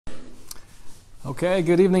Okay,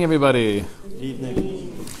 good evening, everybody. Good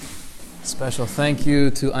evening. Special thank you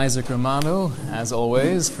to Isaac Romano, as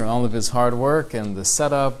always, for all of his hard work and the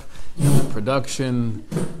setup and the production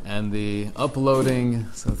and the uploading.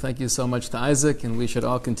 So thank you so much to Isaac, and we should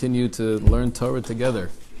all continue to learn Torah together.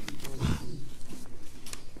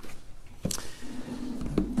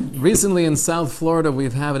 Recently in South Florida,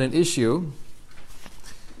 we've had an issue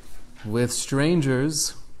with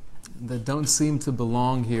strangers that don't seem to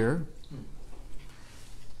belong here,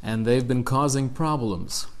 and they've been causing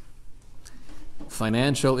problems.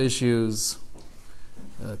 Financial issues,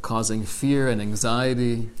 causing fear and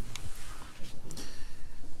anxiety.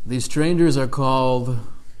 These strangers are called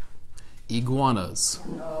iguanas.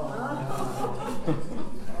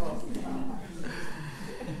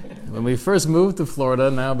 When we first moved to Florida,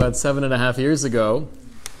 now about 7.5 years ago,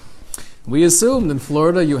 we assumed in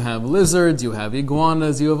Florida you have lizards, you have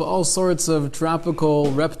iguanas, you have all sorts of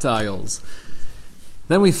tropical reptiles.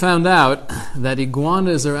 Then we found out that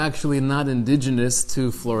iguanas are actually not indigenous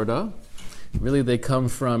to Florida. Really, they come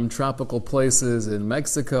from tropical places in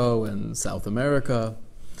Mexico and South America.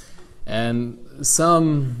 And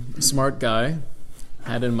some smart guy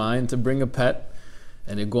had in mind to bring a pet,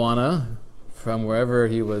 an iguana, from wherever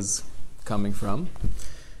he was coming from.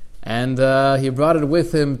 And he brought it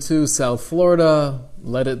with him to South Florida,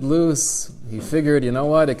 let it loose. He figured, you know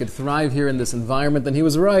what, it could thrive here in this environment, and he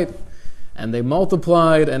was right. And they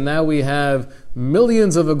multiplied, and now we have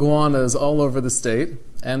millions of iguanas all over the state,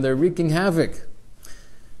 and they're wreaking havoc.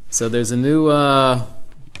 So there's a new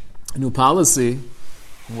policy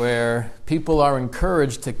where people are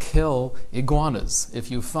encouraged to kill iguanas. If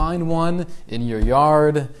you find one in your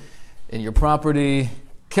yard, in your property,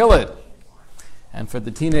 kill it. And for the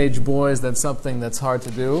teenage boys, that's something that's hard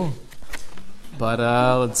to do. But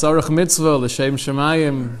l'tzarech mitzvah, l'shem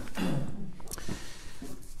shemayim.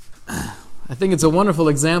 I think it's a wonderful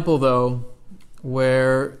example, though,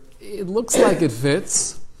 where it looks like it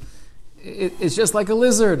fits. It's just like a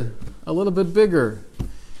lizard, a little bit bigger.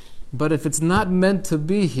 But if it's not meant to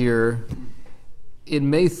be here, it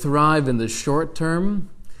may thrive in the short term,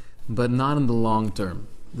 but not in the long term.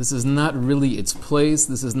 This is not really its place.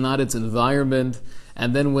 This is not its environment.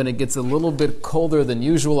 And then when it gets a little bit colder than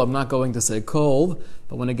usual, I'm not going to say cold,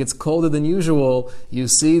 but when it gets colder than usual, you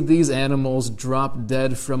see these animals drop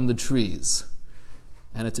dead from the trees.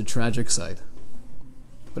 And it's a tragic sight.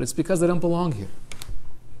 But it's because they don't belong here.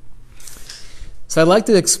 So I'd like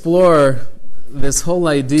to explore this whole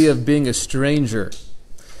idea of being a stranger.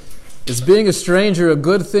 Is being a stranger a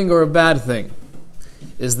good thing or a bad thing?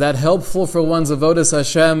 Is that helpful for one's avodas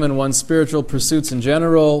Hashem and one's spiritual pursuits in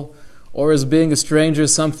general? Or is being a stranger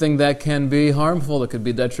something that can be harmful, it could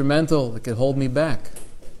be detrimental, it could hold me back?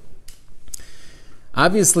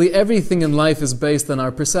 Obviously, everything in life is based on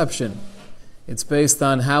our perception. It's based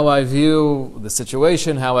on how I view the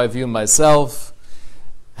situation, how I view myself,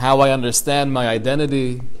 how I understand my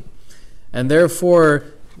identity. And therefore,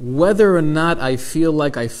 whether or not I feel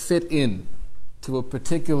like I fit in to a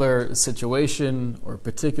particular situation or a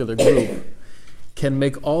particular group can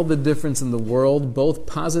make all the difference in the world, both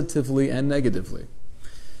positively and negatively.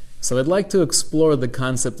 So I'd like to explore the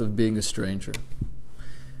concept of being a stranger.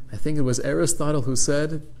 I think it was Aristotle who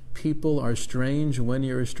said, people are strange when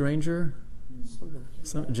you're a stranger.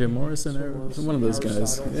 Jim Morrison, one of those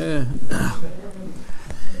guys. Yeah.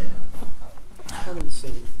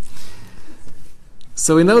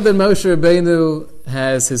 So we know that Moshe Rabbeinu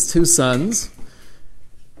has his two sons,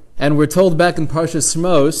 and we're told back in Parshas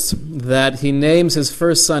Shmos that he names his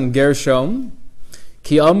first son Gershom,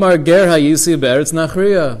 Ki Amar Ger Hayisi Be'eretz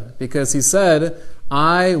Nachriya, because he said,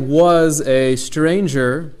 I was a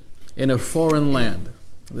stranger in a foreign land.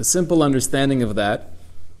 The simple understanding of that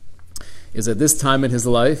is at this time in his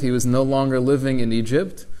life, he was no longer living in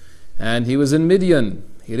Egypt, and he was in Midian.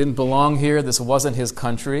 He didn't belong here, this wasn't his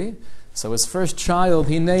country. So his first child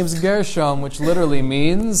he names Gershom, which literally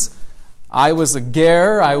means I was a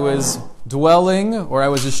ger, I was dwelling, or I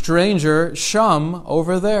was a stranger, sham,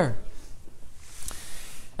 over there.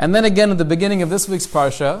 And then again at the beginning of this week's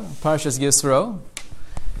Parsha, Parshas Yisro,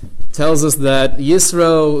 tells us that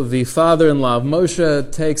Yisro, the father-in-law of Moshe,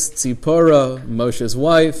 takes Tzipora, Moshe's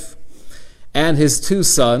wife, and his two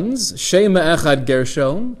sons, Shema Echad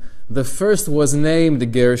Gershom. The first was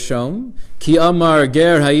named Gershom. Ki Amar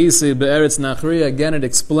Ger Hayisi Be'eretz Nachriya. Again, it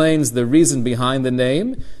explains the reason behind the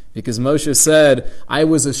name, because Moshe said, I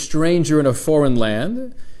was a stranger in a foreign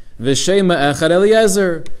land. V'Shema Echad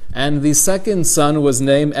Eliezer. And the second son was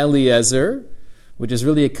named Eliezer, which is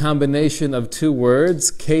really a combination of two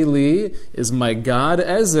words. Keli is my God,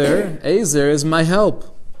 Ezer is my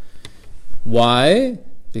help. Why?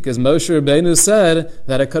 Because Moshe Rabbeinu said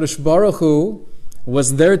that HaKadosh Baruch Hu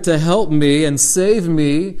was there to help me and save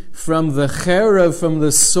me from the cherev, from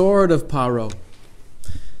the sword of Paro.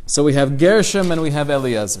 So we have Gershom and we have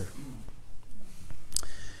Eliezer.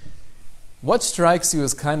 What strikes you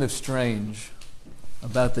as kind of strange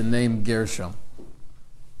about the name Gershom?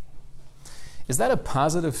 Is that a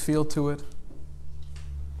positive feel to it?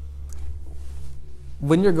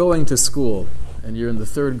 When you're going to school and you're in the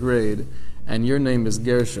 3rd grade and your name is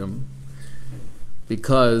Gershom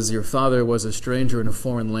because your father was a stranger in a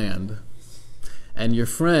foreign land and your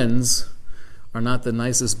friends are not the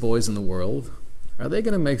nicest boys in the world, are they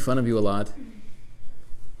going to make fun of you a lot?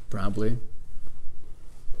 Probably.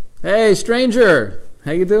 Hey, stranger,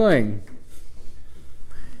 how you doing?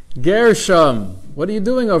 Gershom, what are you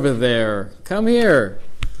doing over there? Come here.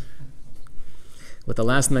 With the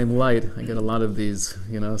last name Light, I get a lot of these,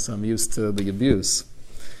 so I'm used to the abuse.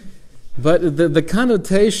 But the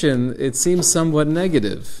connotation, it seems somewhat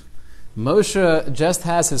negative. Moshe just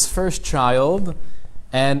has his first child,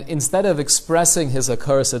 and instead of expressing his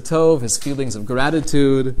hakaras hatov, his feelings of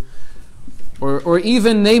gratitude, or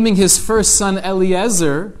even naming his first son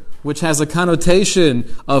Eliezer, which has a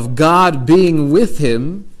connotation of God being with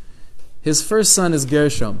him, his first son is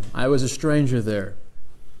Gershom. I was a stranger there.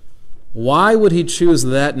 Why would he choose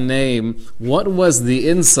that name? What was the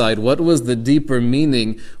insight? What was the deeper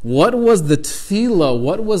meaning? What was the tefillah?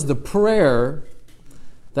 What was the prayer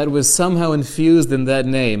that was somehow infused in that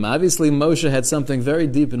name? Obviously, Moshe had something very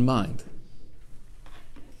deep in mind.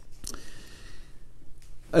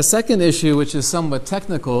 A second issue, which is somewhat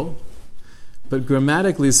technical, but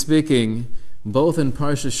grammatically speaking, both in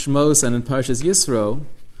Parshas Shmos and in Parshas Yisro,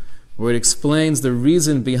 where it explains the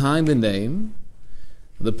reason behind the name,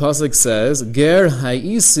 the pasuk says, Ger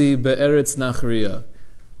ha'isi be'eretz nachriya,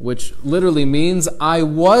 which literally means, I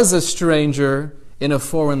was a stranger in a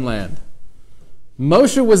foreign land.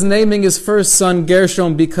 Moshe was naming his first son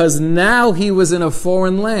Gershom because now he was in a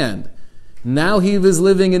foreign land. Now he was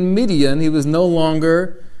living in Midian. He was no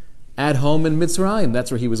longer at home in Mitzrayim.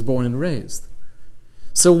 That's where he was born and raised.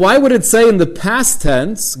 So why would it say in the past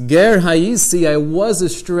tense, Ger ha'isi, I was a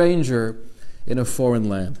stranger in a foreign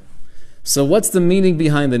land? So what's the meaning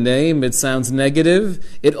behind the name? It sounds negative.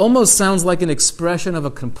 It almost sounds like an expression of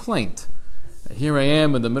a complaint. Here I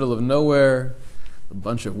am in the middle of nowhere, a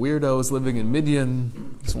bunch of weirdos living in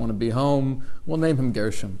Midian, just want to be home. We'll name him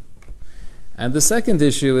Gershom. And the second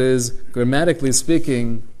issue is, grammatically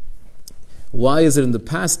speaking, why is it in the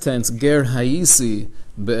past tense, Ger ha'isi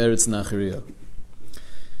be'eretz nachriya?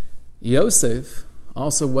 Yosef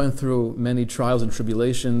also went through many trials and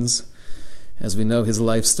tribulations, as we know his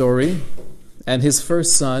life story, and his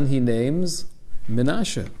first son he names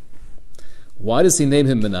Menashe. Why does he name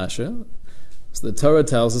him Menashe? So the Torah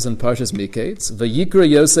tells us in Parshas Miketz, Vayikra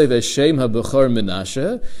Yosef Eshem HaBechor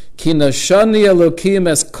Menashe, Ki nashani Elokim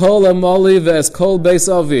es kol amoli ve'es kol beis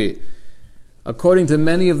avi. According to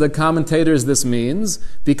many of the commentators, this means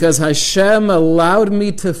because Hashem allowed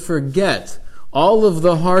me to forget all of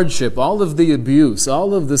the hardship, all of the abuse,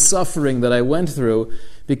 all of the suffering that I went through,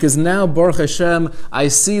 because now, Baruch Hashem, I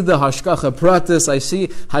see the Hashgacha Pratis, I see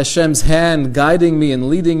Hashem's hand guiding me and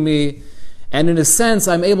leading me, and in a sense,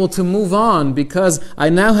 I'm able to move on because I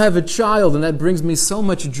now have a child, and that brings me so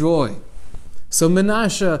much joy. So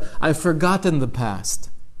Menashe, I've forgotten the past.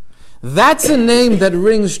 That's a name that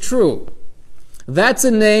rings true. That's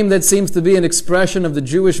a name that seems to be an expression of the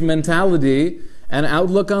Jewish mentality and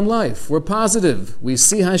outlook on life. We're positive. We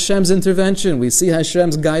see Hashem's intervention. We see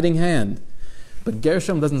Hashem's guiding hand. But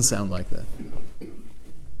Gershom doesn't sound like that.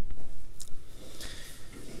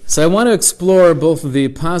 So I want to explore both the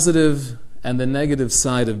positive and the negative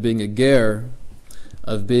side of being a ger,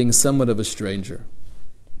 of being somewhat of a stranger.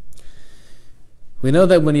 We know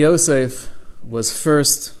that when Yosef was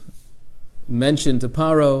first mentioned to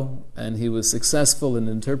Paro, and he was successful in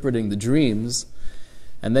interpreting the dreams,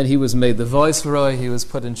 and then he was made the viceroy, he was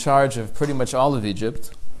put in charge of pretty much all of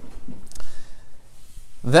Egypt.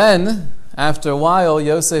 Then, after a while,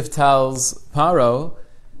 Yosef tells Paro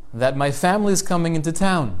that my family's coming into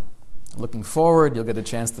town. Looking forward, you'll get a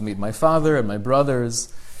chance to meet my father and my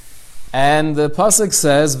brothers. And the pasuk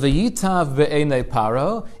says, V'yitav be'enei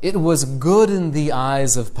Paro, it was good in the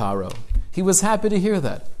eyes of Paro. He was happy to hear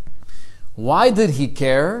that. Why did he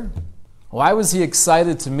care? Why was he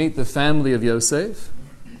excited to meet the family of Yosef?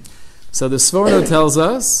 So the Sforno tells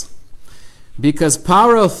us, because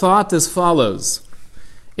Paro thought as follows: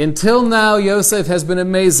 until now, Yosef has been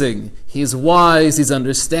amazing. He's wise, he's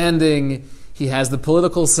understanding, he has the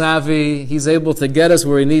political savvy, he's able to get us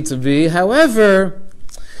where we need to be. However,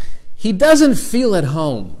 he doesn't feel at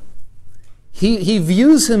home. He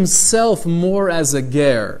views himself more as a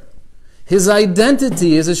ger. His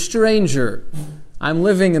identity is a stranger. I'm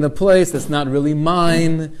living in a place that's not really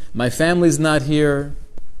mine. My family's not here.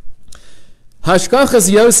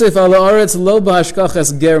 Hashkachas Yosef ala aretz lo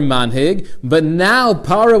b'hashkachas ger manhig. But now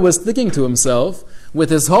Paro was thinking to himself,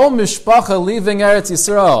 with his whole mishpacha leaving Eretz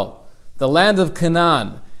Yisrael, the land of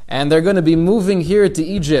Canaan, and they're going to be moving here to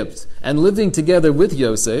Egypt and living together with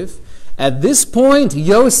Yosef. At this point,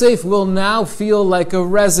 Yosef will now feel like a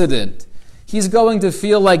resident. He's going to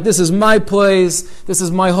feel like this is my place, this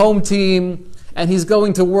is my home team, and he's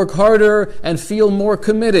going to work harder and feel more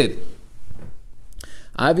committed.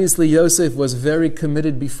 Obviously, Yosef was very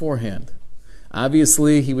committed beforehand.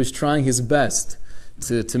 Obviously, he was trying his best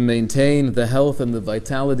to maintain the health and the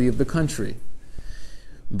vitality of the country.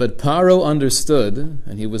 But Paro understood,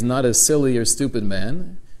 and he was not a silly or stupid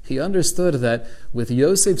man, he understood that with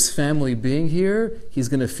Yosef's family being here, he's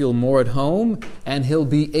going to feel more at home, and he'll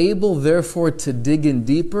be able, therefore, to dig in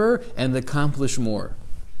deeper and accomplish more.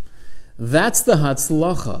 That's the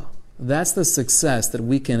hatzlacha. That's the success that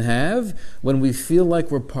we can have when we feel like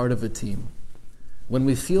we're part of a team. When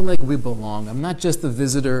we feel like we belong. I'm not just a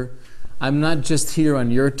visitor. I'm not just here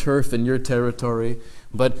on your turf and your territory,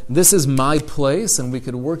 but this is my place, and we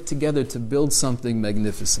could work together to build something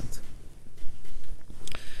magnificent.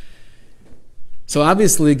 So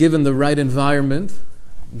obviously, given the right environment,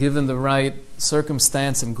 given the right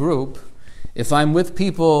circumstance and group, if I'm with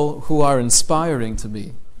people who are inspiring to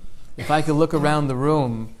me, if I could look around the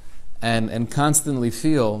room and constantly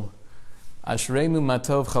feel, Ashreinu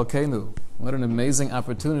matov chalkenu, what an amazing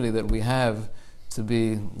opportunity that we have to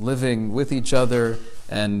be living with each other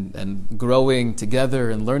and growing together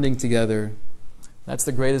and learning together. That's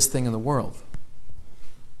the greatest thing in the world.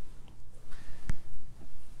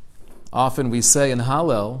 Often we say in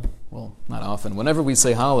Hallel, well, not often, whenever we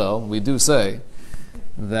say Hallel, we do say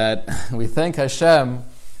that we thank Hashem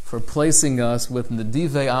for placing us with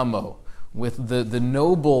Nedivei Amo, with the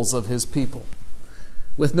nobles of His people,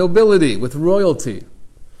 with nobility, with royalty.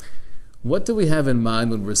 What do we have in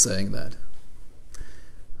mind when we're saying that?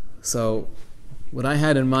 So, what I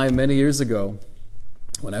had in mind many years ago,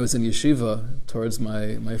 when I was in yeshiva, towards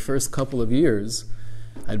my first couple of years,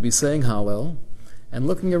 I'd be saying Hallel and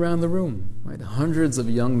looking around the room, right? Hundreds of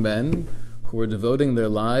young men who were devoting their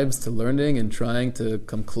lives to learning and trying to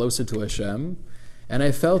come closer to Hashem. And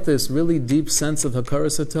I felt this really deep sense of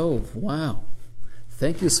Hakaras HaTov. Wow.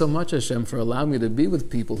 Thank you so much, Hashem, for allowing me to be with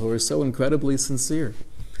people who are so incredibly sincere.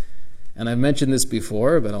 And I've mentioned this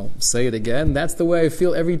before, but I'll say it again. That's the way I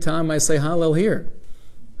feel every time I say Hallel here.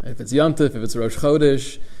 If it's Yom Tov, if it's Rosh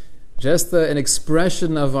Chodesh, just an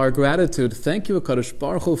expression of our gratitude. Thank you, HaKadosh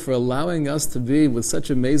Baruch Hu, for allowing us to be with such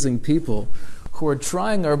amazing people who are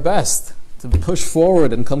trying our best to push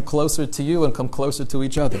forward and come closer to you and come closer to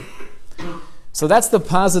each other. So that's the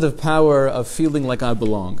positive power of feeling like I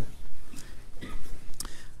belong.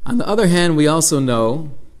 On the other hand, we also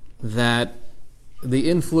know that the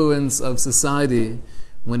influence of society,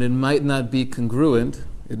 when it might not be congruent,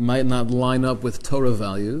 it might not line up with Torah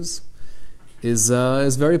values, is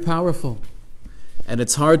very powerful. And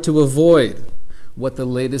it's hard to avoid what the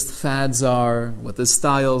latest fads are, what the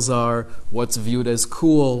styles are, what's viewed as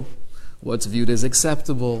cool, what's viewed as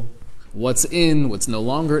acceptable, what's in, what's no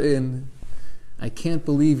longer in. I can't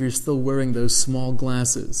believe you're still wearing those small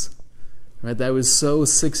glasses. Right? That was so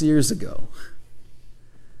 6 years ago.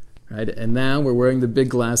 Right? And now we're wearing the big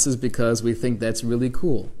glasses because we think that's really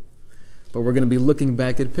cool. But we're going to be looking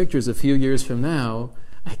back at pictures a few years from now.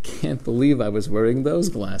 I can't believe I was wearing those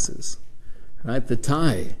glasses. Right? The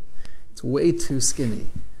tie, it's way too skinny.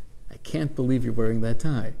 I can't believe you're wearing that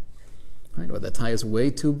tie. Right? Or the tie is way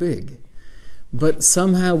too big. But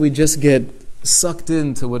somehow we just get sucked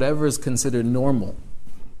into whatever is considered normal.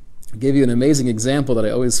 I'll give you an amazing example that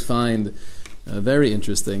I always find very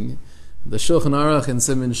interesting. The Shulchan Aruch in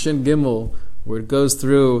Siman Shin Gimel, where it goes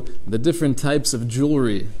through the different types of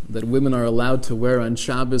jewelry that women are allowed to wear on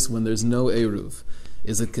Shabbos when there's no Eruv.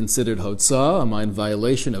 Is it considered hotzah, am I in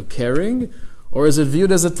violation of caring? Or is it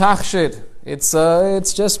viewed as a tachshit?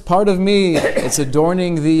 It's just part of me. It's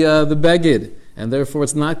adorning the beged, and therefore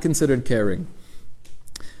it's not considered caring.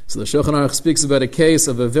 So the Shulchan Aruch speaks about a case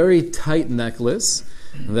of a very tight necklace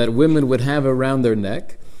that women would have around their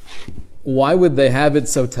neck. Why would they have it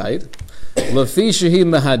so tight? Lafi shehi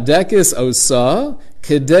mahadekis osa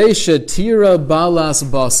kedei shetira balas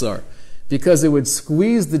basar, because it would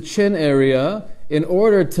squeeze the chin area in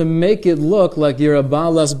order to make it look like you're a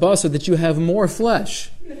balas basar, that you have more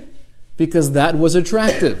flesh, because that was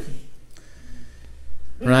attractive.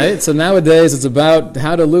 Right? So nowadays it's about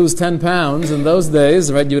how to lose 10 pounds. In those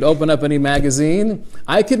days, right, you would open up any magazine.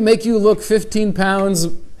 I could make you look 15 pounds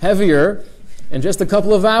heavier in just a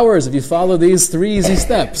couple of hours if you follow these 3 easy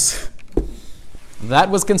steps.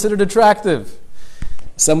 That was considered attractive.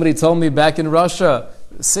 Somebody told me back in Russia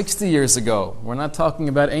 60 years ago, we're not talking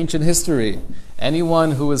about ancient history,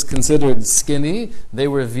 anyone who was considered skinny, they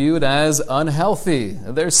were viewed as unhealthy.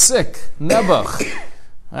 They're sick. Nebuch.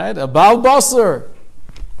 Right? A Baal Basar.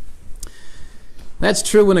 That's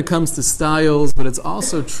true when it comes to styles, but it's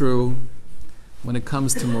also true when it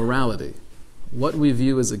comes to morality. What we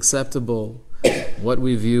view as acceptable, what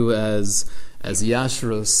we view as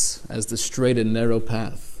yashrus, as the straight and narrow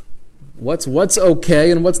path. What's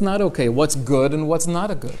okay and what's not okay. What's good and what's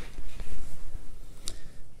not a good.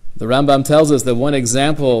 The Rambam tells us that one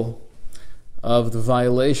example of the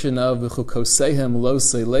violation of the chukosehem lo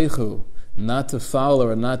seilechu, not to follow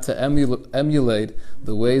or not to emulate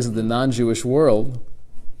the ways of the non-Jewish world,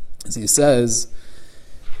 as he says,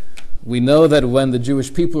 we know that when the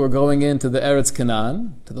Jewish people were going into the Eretz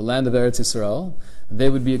Canaan, to the land of Eretz Yisrael, they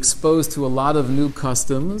would be exposed to a lot of new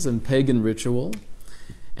customs and pagan ritual.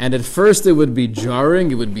 And at first it would be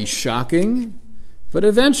jarring, it would be shocking, but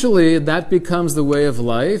eventually that becomes the way of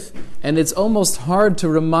life, and it's almost hard to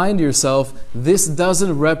remind yourself, this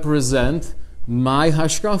doesn't represent my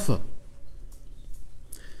hashkafa.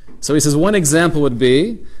 So he says one example would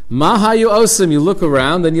be, Ma hayu osim, you look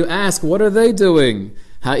around and you ask, what are they doing?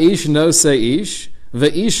 Ha'ish noseh ish,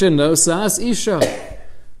 ve'isha nosas isha.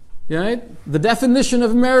 Right? The definition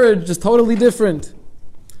of marriage is totally different.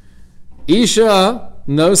 Isha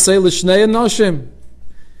noseh l'shnei noshim.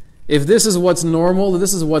 If this is what's normal,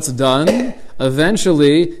 this is what's done,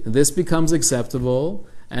 eventually this becomes acceptable,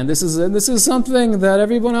 and this is something that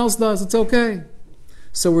everyone else does. It's okay.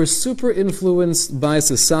 So we're super influenced by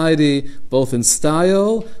society, both in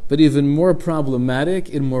style, but even more problematic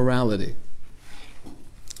in morality.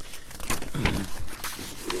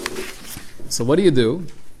 So what do?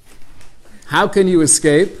 How can you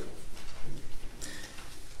escape?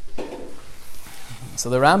 So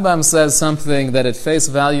the Rambam says something that at face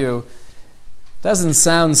value doesn't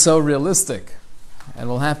sound so realistic, and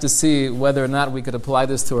we'll have to see whether or not we could apply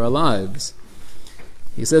this to our lives.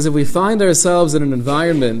 He says if we find ourselves in an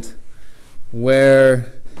environment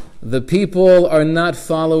where the people are not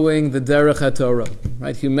following the Derech HaTorah,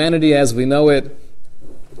 right? Humanity as we know it,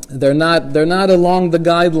 they're not along the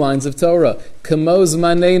guidelines of Torah. Kamoz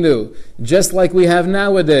manenu, just like we have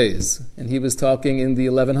nowadays. And he was talking in the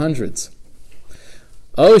 1100s.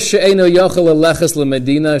 O she'eno yochel aleches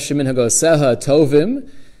lemedina shemin hagoseha tovim.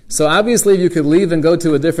 So obviously if you could leave and go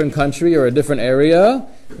to a different country or a different area,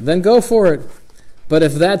 then go for it. But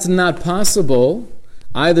if that's not possible,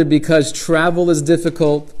 either because travel is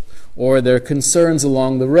difficult or there are concerns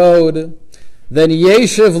along the road, then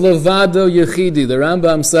yeshiv levado yechidi. The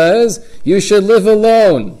Rambam says you should live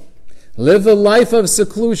alone. Live a life of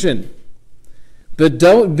seclusion. But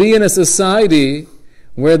don't be in a society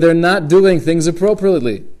where they're not doing things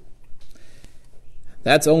appropriately.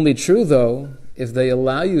 That's only true, though, if they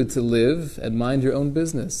allow you to live and mind your own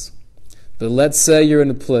business. But let's say you're in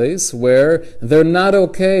a place where they're not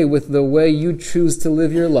okay with the way you choose to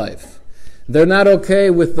live your life. They're not okay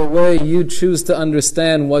with the way you choose to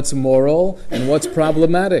understand what's moral and what's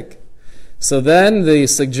problematic. So then the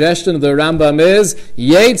suggestion of the Rambam is,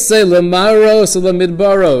 Yetze lemaros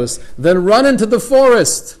lemidbaros. Then run into the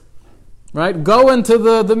forest. Right? Go into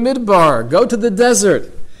the midbar. Go to the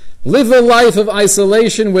desert. Live a life of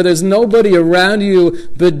isolation where there's nobody around you,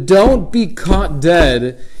 but don't be caught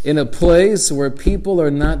dead in a place where people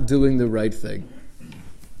are not doing the right thing.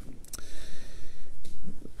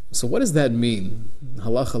 So what does that mean,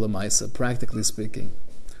 halacha l'maisa, practically speaking?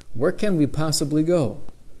 Where can we possibly go?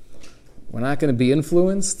 We're not going to be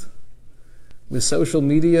influenced with social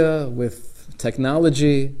media, with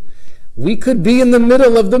technology. We could be in the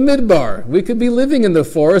middle of the midbar. We could be living in the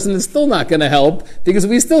forest, and it's still not going to help because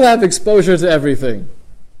we still have exposure to everything.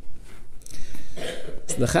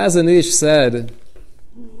 So the Chazon Ish said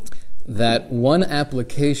that one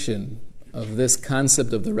application of this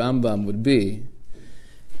concept of the Rambam would be,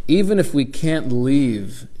 even if we can't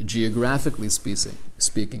leave geographically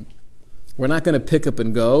speaking, we're not going to pick up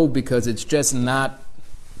and go because it's just not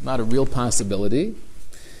a real possibility.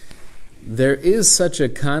 There is such a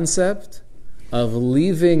concept of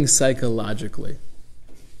leaving psychologically.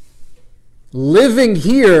 Living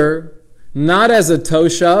here, not as a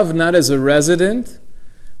toshav, not as a resident,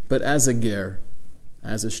 but as a ger,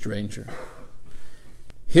 as a stranger.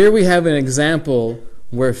 Here we have an example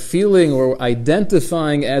where feeling or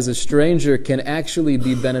identifying as a stranger can actually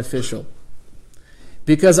be beneficial.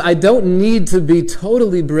 because I don't need to be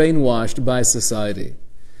totally brainwashed by society.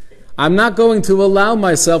 I'm not going to allow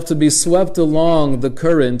myself to be swept along the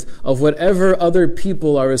current of whatever other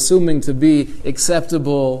people are assuming to be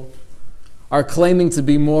acceptable, are claiming to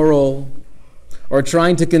be moral, or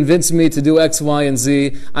trying to convince me to do X, Y, and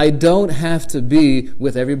Z. I don't have to be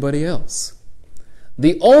with everybody else.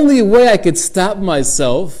 The only way I could stop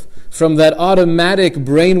myself from that automatic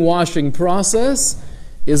brainwashing process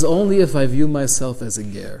is only if I view myself as a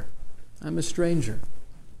ger. I'm a stranger.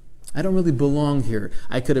 I don't really belong here.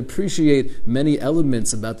 I could appreciate many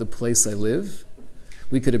elements about the place I live.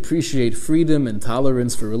 We could appreciate freedom and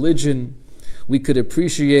tolerance for religion. We could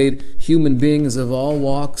appreciate human beings of all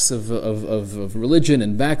walks of religion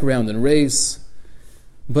and background and race.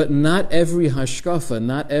 But not every hashkafa,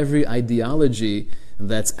 not every ideology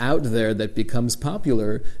that's out there that becomes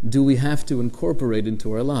popular do we have to incorporate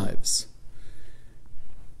into our lives.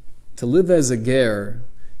 To live as a ger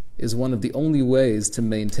is one of the only ways to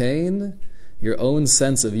maintain your own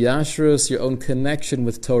sense of yashrus, your own connection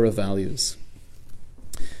with Torah values.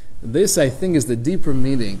 This, I think, is the deeper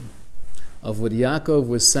meaning of what Yaakov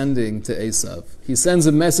was sending to Esav. He sends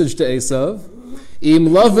a message to Esav, Im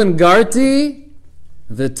loven garti,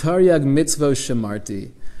 v'taryag mitzvos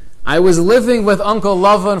shemarti. I was living with Uncle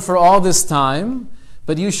Lavan for all this time,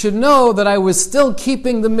 but you should know that I was still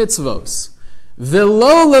keeping the mitzvos.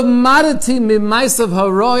 V'lo lemadati mimaisav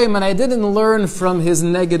haroim, and I didn't learn from his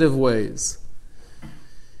negative ways.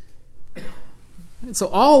 So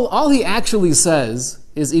all he actually says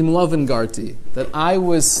is Im Lavan Garti, that I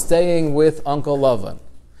was staying with Uncle Lavan.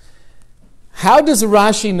 How does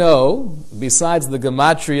Rashi know, besides the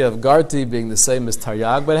gematria of Garti being the same as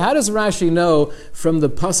Taryag, but how does Rashi know from the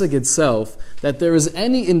pasuk itself that there is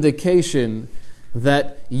any indication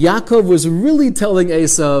that Yaakov was really telling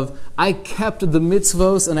Esav, I kept the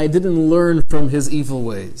mitzvos and I didn't learn from his evil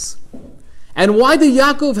ways? And why did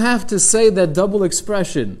Yaakov have to say that double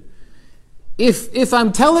expression? If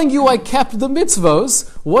I'm telling you I kept the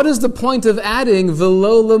mitzvos, what is the point of adding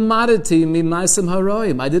v'lo lemadati mimaisim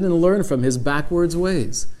haroim? I didn't learn from his backwards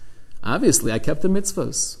ways. Obviously, I kept the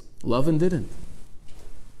mitzvos. Lavan didn't.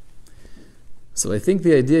 So I think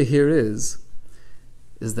the idea here is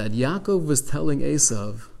that Yaakov was telling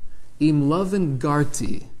Esav, Im Lavan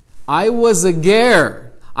Garti, I was a ger.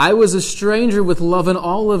 I was a stranger with Lavan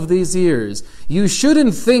all of these years. You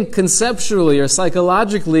shouldn't think conceptually or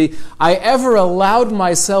psychologically I ever allowed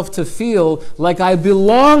myself to feel like I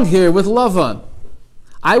belong here with Lavan.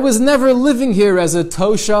 I was never living here as a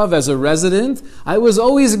toshav, as a resident. I was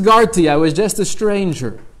always Garti. I was just a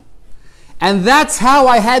stranger. And that's how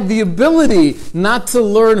I had the ability not to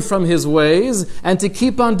learn from his ways and to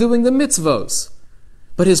keep on doing the mitzvos.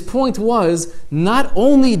 But his point was, not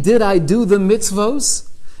only did I do the mitzvos,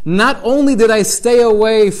 not only did I stay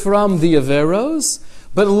away from the averos,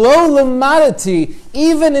 but lo lemadati,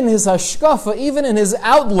 even in his hashkafa, even in his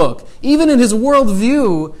outlook, even in his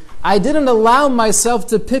worldview, I didn't allow myself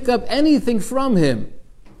to pick up anything from him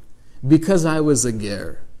because I was a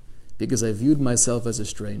ger, because I viewed myself as a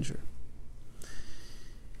stranger.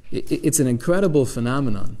 It's an incredible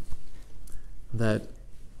phenomenon that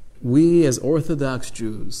we as Orthodox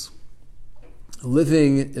Jews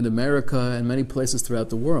living in America and many places throughout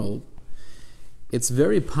the world, it's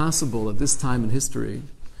very possible at this time in history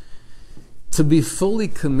to be fully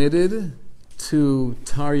committed to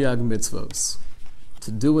Taryag mitzvos,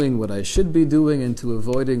 to doing what I should be doing and to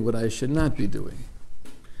avoiding what I should not be doing.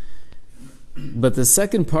 But the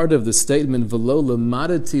second part of the statement, V'lo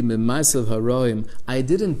lemadati mimaisav haroim, I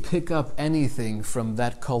didn't pick up anything from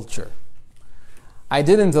that culture. I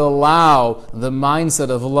didn't allow the mindset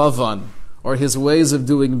of Lavan, or his ways of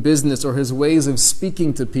doing business, or his ways of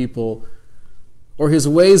speaking to people, or his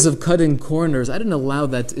ways of cutting corners. I didn't allow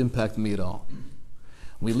that to impact me at all.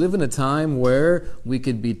 We live in a time where we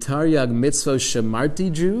could be Taryag mitzvos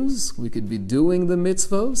shemarti Jews, we could be doing the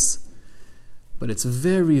mitzvos, but it's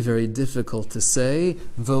very, very difficult to say,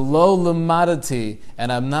 v'lo lemadati,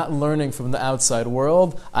 and I'm not learning from the outside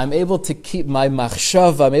world. I'm able to keep my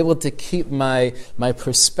machshav, I'm able to keep my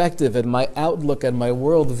perspective and my outlook and my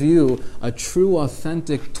worldview, a true,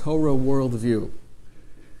 authentic Torah worldview.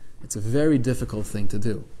 It's a very difficult thing to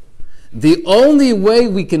do. The only way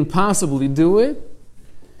we can possibly do it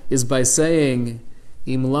is by saying,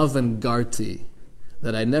 Im Lavan Garti,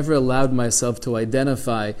 that I never allowed myself to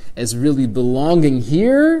identify as really belonging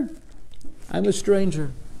here. I'm a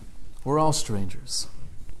stranger. We're all strangers.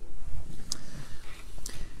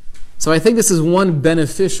 So I think this is one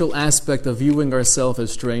beneficial aspect of viewing ourselves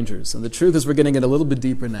as strangers. And the truth is we're getting it a little bit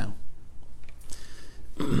deeper now.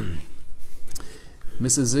 Mrs.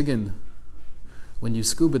 Ziggin when you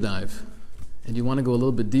scuba dive and you want to go a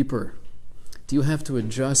little bit deeper, do you have to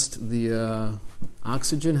adjust the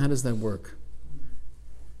oxygen? How does that work?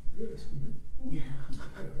 I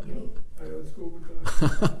don't scuba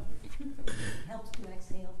dive. Helps to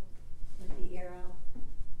exhale, let the air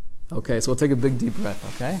out. Okay, so we'll take a big deep breath,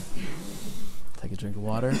 okay? Take a drink of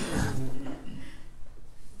water.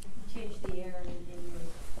 Change the air in your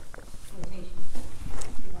rotation.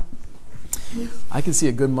 I can see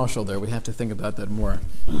a good mushel there. We have to think about that more.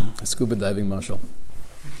 A scuba diving mushel.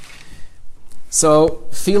 So,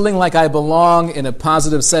 feeling like I belong in a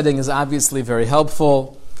positive setting is obviously very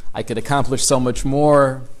helpful. I could accomplish so much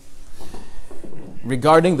more.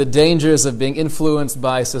 Regarding the dangers of being influenced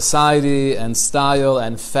by society and style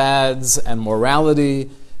and fads and morality,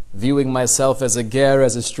 viewing myself as a ger,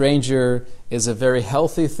 as a stranger, is a very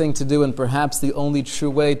healthy thing to do and perhaps the only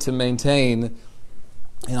true way to maintain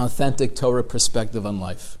an authentic Torah perspective on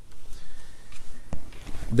life.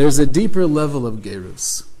 There's a deeper level of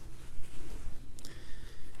gerus.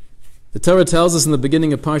 The Torah tells us in the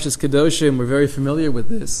beginning of Parshas Kedoshim, we're very familiar with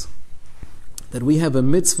this, that we have a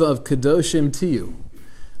mitzvah of Kedoshim Tiyu,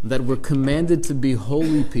 that we're commanded to be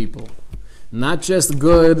holy people. Not just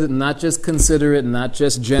good, not just considerate, not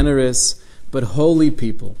just generous, but holy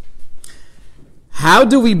people. How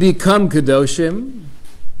do we become Kedoshim?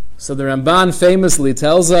 So the Ramban famously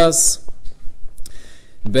tells us,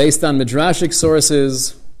 based on midrashic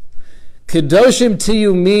sources, Kedoshim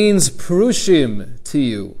Tiyu means Prushim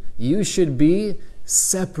Tiyu. You should be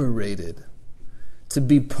separated. To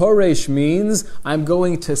be Poresh means I'm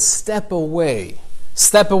going to step away.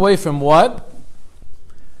 Step away from what?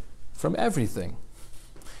 From everything.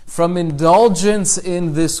 From indulgence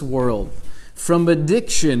in this world. From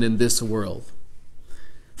addiction in this world.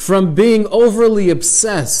 From being overly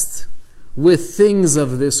obsessed with things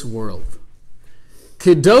of this world.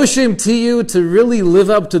 Kedoshim Tiyu, to really live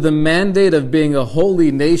up to the mandate of being a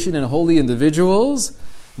holy nation and holy individuals,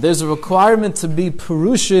 there's a requirement to be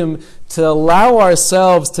Purushim, to allow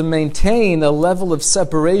ourselves to maintain a level of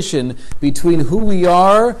separation between who we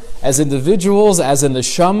are as individuals, as a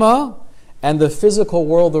neshama, and the physical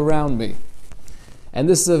world around me. And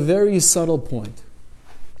this is a very subtle point,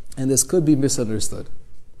 and this could be misunderstood.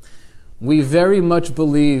 We very much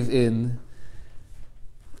believe in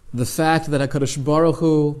the fact that HaKadosh Baruch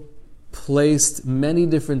Hu placed many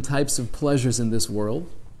different types of pleasures in this world,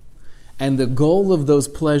 and the goal of those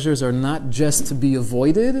pleasures are not just to be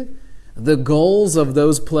avoided. The goals of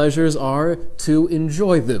those pleasures are to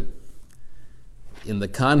enjoy them in the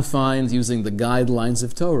confines, using the guidelines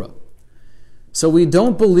of Torah. So we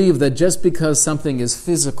don't believe that just because something is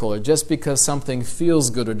physical, or just because something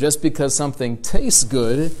feels good, or just because something tastes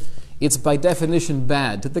good, it's by definition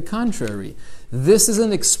bad. To the contrary, this is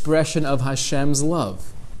an expression of Hashem's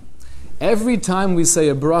love. Every time we say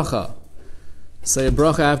a bracha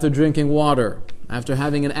after drinking water, after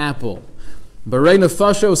having an apple, Barei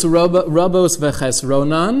nefashos rabos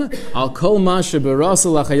v'chesronan, al kol ma sheberasa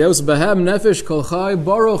lachayos behem nefesh kol chai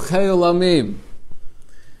baruch hei olamim.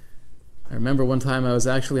 I remember one time I was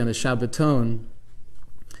actually on a Shabbaton.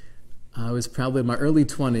 I was probably in my early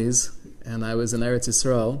 20s, and I was in Eretz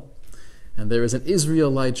Yisrael, and there was an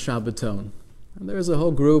Israelite Shabbaton. And there was a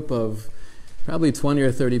whole group of probably 20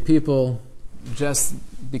 or 30 people just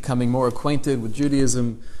becoming more acquainted with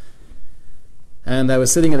Judaism. And I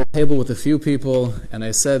was sitting at a table with a few people, and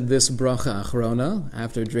I said this bracha achrona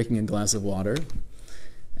after drinking a glass of water.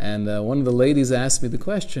 And one of the ladies asked me the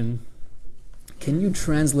question, can you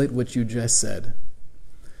translate what you just said?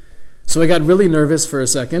 So I got really nervous for a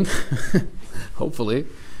second, hopefully.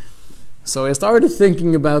 So I started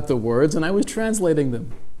thinking about the words, and I was translating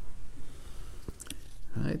them.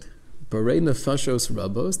 Right? Barei nefashos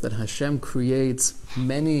rabos, that Hashem creates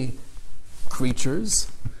many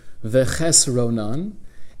creatures, v'chesronan,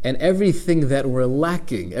 and everything that we're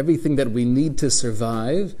lacking, everything that we need to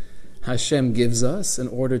survive, Hashem gives us in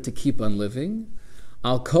order to keep on living.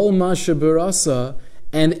 Al kol ma sheberasa,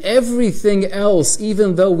 and everything else,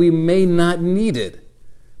 even though we may not need it.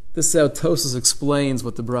 This is how Tosfos explains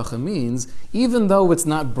what the bracha means. Even though it's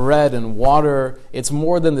not bread and water, it's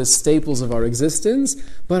more than the staples of our existence,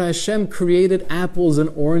 but Hashem created apples and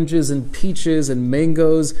oranges and peaches and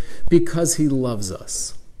mangoes because He loves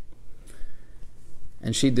us.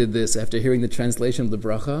 And she did this after hearing the translation of the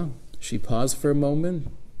bracha. She paused for a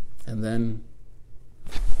moment, and then...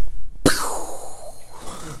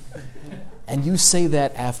 And you say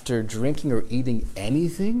that after drinking or eating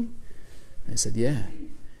anything? I said, yeah.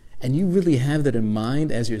 And you really have that in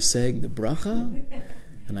mind as you're saying the bracha?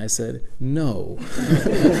 And I said, no.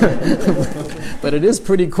 But it is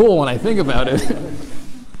pretty cool when I think about it.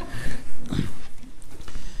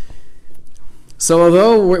 So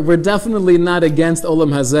although we're definitely not against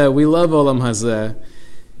Olam Hazeh, we love Olam Hazeh,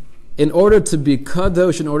 in order to be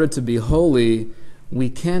kadosh, in order to be holy, we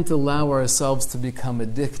can't allow ourselves to become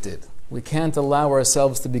addicted. We can't allow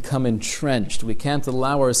ourselves to become entrenched. We can't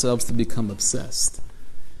allow ourselves to become obsessed.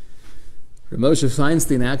 Rav Moshe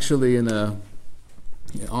Feinstein actually, in a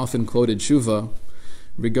often quoted tshuva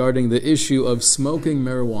regarding the issue of smoking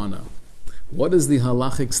marijuana. What is the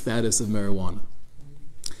halachic status of marijuana?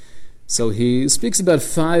 So he speaks about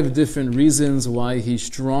 5 different reasons why he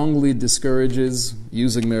strongly discourages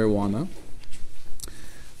using marijuana.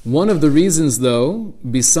 One of the reasons, though,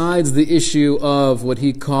 besides the issue of what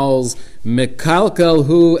he calls mekalkal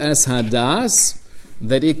hu es hadas,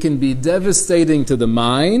 that it can be devastating to the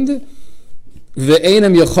mind,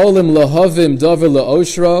 ve'enam yecholim lahavim davar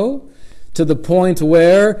la'oshro, to the point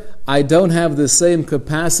where I don't have the same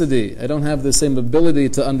capacity, I don't have the same ability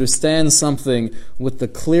to understand something with the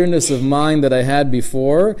clearness of mind that I had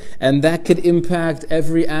before, and that could impact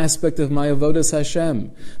every aspect of my avodas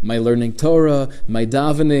Hashem, my learning Torah, my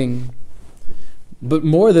davening. But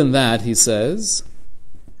more than that, he says,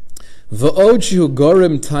 v'od shehu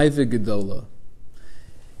gorem taiva gedola.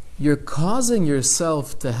 You're causing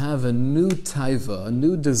yourself to have a new taiva, a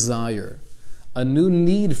new desire, a new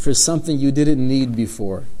need for something you didn't need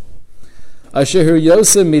before. Asher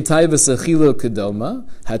yosem mitayva sechilo kedoma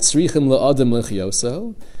hatzrichim laadam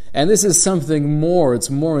lechyoso, and this is something more. It's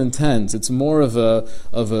more intense. It's more of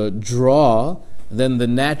a draw than the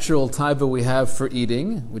natural taiva we have for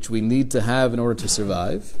eating, which we need to have in order to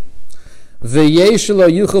survive. Veyesh lo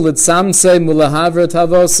yuchel etzamtzei mulahavra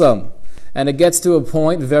tavosam, and it gets to a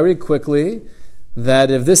point very quickly that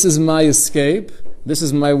if this is my escape, this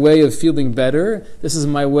is my way of feeling better, this is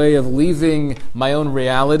my way of leaving my own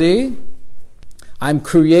reality, I'm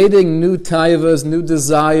creating new taivas, new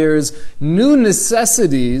desires, new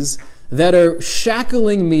necessities that are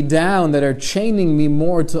shackling me down, that are chaining me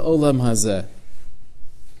more to Olam Hazeh.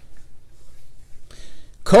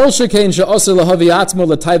 Kol shekain she'oser lahavi atzmo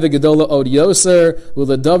l'taiva gedola od yoser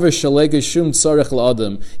u'ledavar shalega shum tzarech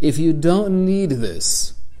la'adam. If you don't need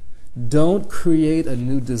this, don't create a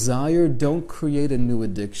new desire, don't create a new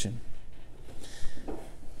addiction.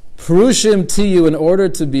 Prushim tiyu, in order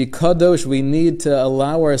to be kadosh, we need to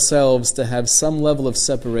allow ourselves to have some level of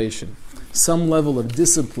separation, some level of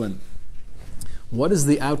discipline. What is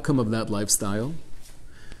the outcome of that lifestyle?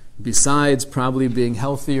 Besides probably being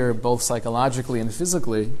healthier both psychologically and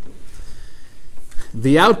physically,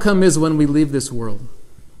 the outcome is when we leave this world.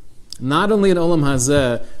 Not only in Olam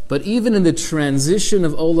Hazeh, but even in the transition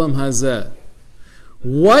of Olam Hazeh.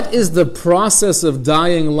 What is the process of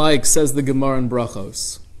dying like, says the Gemara in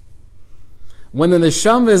Brachos? When the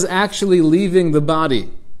neshama is actually leaving the body,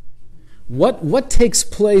 what takes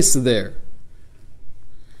place there?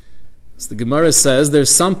 So the Gemara says there's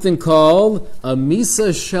something called a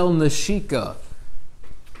misa shel nashika.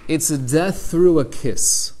 It's a death through a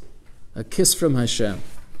kiss from Hashem.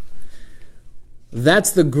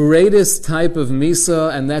 That's the greatest type of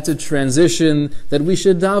misa, and that's a transition that we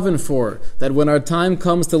should daven for. That when our time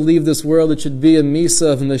comes to leave this world, it should be a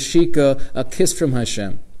misa of nashika, a kiss from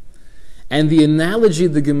Hashem. And the analogy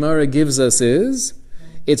the Gemara gives us is,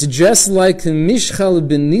 it's just like mishchal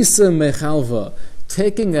benisa mechalva,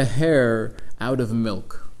 taking a hair out of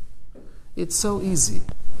milk. It's so easy.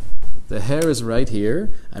 The hair is right here.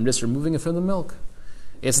 I'm just removing it from the milk.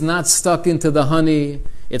 It's not stuck into the honey.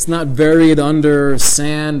 It's not buried under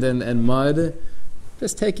sand and mud.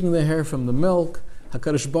 Just taking the hair from the milk.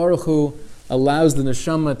 HaKadosh Baruch Hu allows the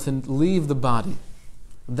neshama to leave the body.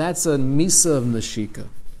 That's a misa of nashika.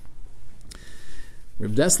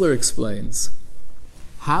 Reb Dessler explains,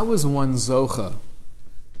 how is one zocha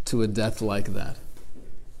to a death like that?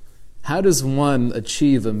 How does one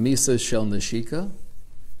achieve a misa shel nashika?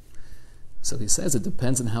 So he says it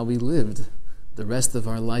depends on how we lived the rest of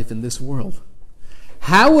our life in this world.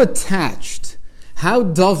 How attached, how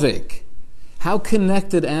dovek, how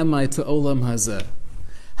connected am I to Olam Hazeh?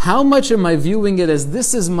 How much am I viewing it as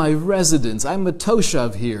this is my residence, I'm a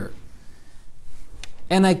toshav here,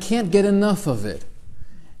 and I can't get enough of it?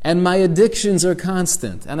 And my addictions are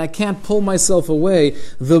constant, and I can't pull myself away.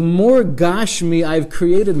 The more gashmi I've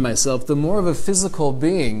created myself, the more of a physical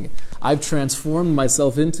being I've transformed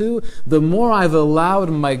myself into, the more I've allowed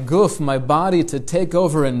my guf, my body, to take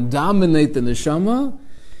over and dominate the neshama,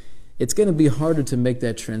 it's going to be harder to make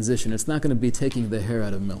that transition. It's not going to be taking the hair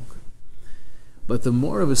out of milk. But the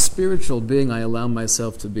more of a spiritual being I allow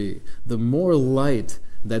myself to be, the more light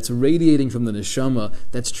that's radiating from the neshama,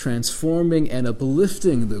 that's transforming and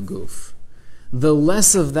uplifting the guf, the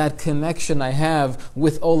less of that connection I have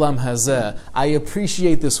with Olam Hazeh. I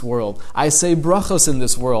appreciate this world. I say brachos in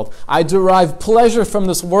this world. I derive pleasure from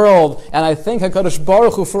this world, and I thank HaKadosh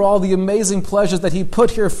Baruch Hu for all the amazing pleasures that He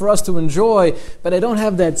put here for us to enjoy, but I don't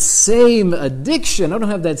have that same addiction. I don't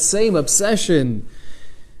have that same obsession.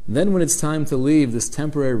 Then when it's time to leave this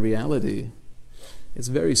temporary reality, it's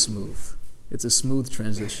very smooth. It's a smooth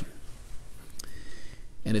transition.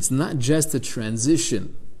 And it's not just a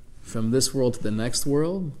transition from this world to the next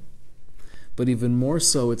world, but even more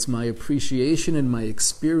so, it's my appreciation and my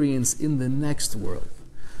experience in the next world.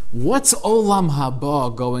 What's Olam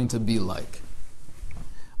Haba going to be like?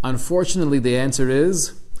 Unfortunately, the answer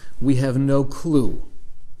is, we have no clue.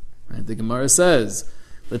 Right? The Gemara says,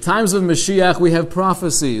 the times of Mashiach, we have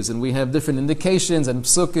prophecies, and we have different indications, and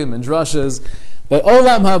psukim, and drashas, but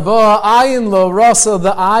Olam Haba, ayin lo rasa,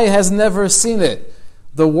 the eye has never seen it.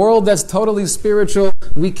 The world that's totally spiritual,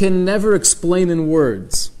 we can never explain in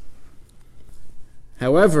words.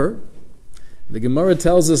 However, the Gemara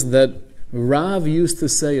tells us that Rav used to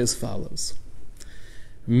say as follows.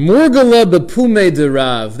 Murgala bepume de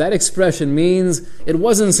Rav. That expression means it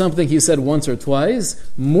wasn't something he said once or twice.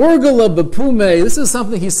 Murgala bepume, this is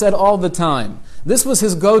something he said all the time. This was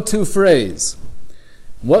his go-to phrase.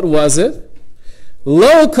 What was it?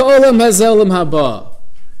 Lo ka'olam hazel haba.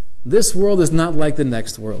 This world is not like the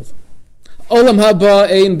next world. Olam haba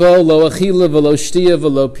ein bo lo achila v'lo shtiya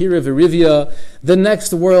v'lo pira v'rivya. The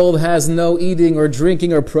next world has no eating or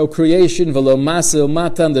drinking or procreation. V'lo masa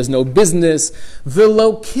matan. There's no business.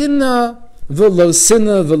 V'lo kinna v'lo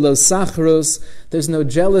sinna v'lo sachros. There's no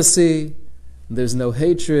jealousy. There's no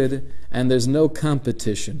hatred, and there's no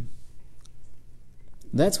competition.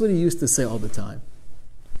 That's what he used to say all the time.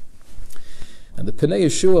 And the Pnei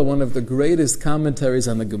Yeshua, one of the greatest commentaries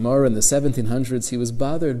on the Gemara in the 1700s, he was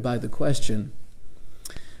bothered by the question,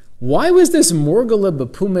 why was this Morgala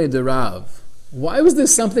Bepume de Rav? Why was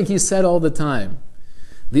this something he said all the time?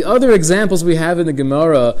 The other examples we have in the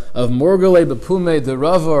Gemara of Morgale Bepume de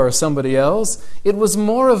Rava or somebody else, it was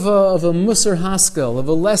more of a Musar Haskell, of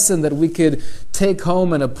a lesson that we could take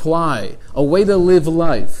home and apply, a way to live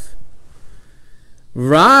life.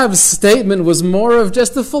 Rav's statement was more of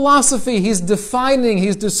just a philosophy. He's defining,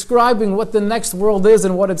 he's describing what the next world is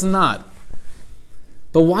and what it's not.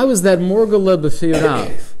 But why was that Morgala B'fi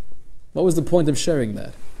Rav? What was the point of sharing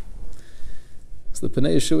that? So the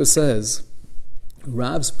Pnei Yeshua says,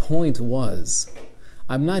 Rav's point was,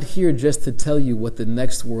 I'm not here just to tell you what the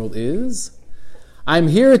next world is. I'm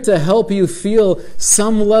here to help you feel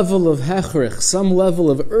some level of hechrich, some level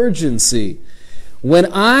of urgency.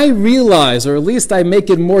 When I realize, or at least I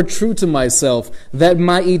make it more true to myself, that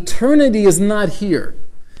my eternity is not here,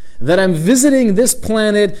 that I'm visiting this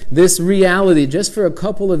planet, this reality, just for a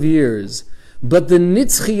couple of years, but the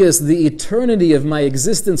nitzchias, the eternity of my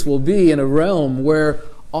existence will be in a realm where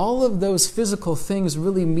all of those physical things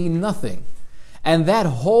really mean nothing. And that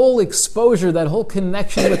whole exposure, that whole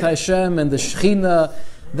connection with Hashem and the Shekhinah,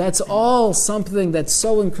 that's all something that's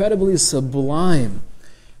so incredibly sublime.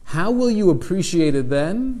 How will you appreciate it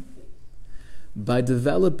then? By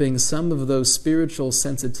developing some of those spiritual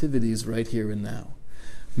sensitivities right here and now.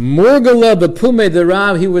 Morgala Bepume de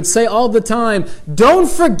Rav, he would say all the time, don't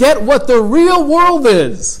forget what the real world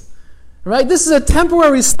is. Right? This is a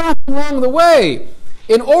temporary stop along the way.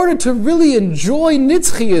 In order to really enjoy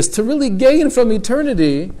nitzchias, to really gain from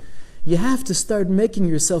eternity, you have to start making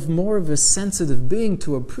yourself more of a sensitive being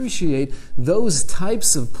to appreciate those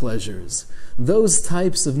types of pleasures, those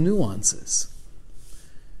types of nuances.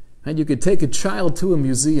 And you could take a child to a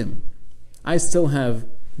museum. I still have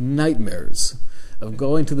nightmares of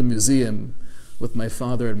going to the museum with my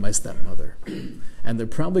father and my stepmother. And they're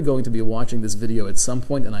probably going to be watching this video at some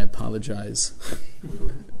point, and I apologize.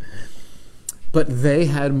 But they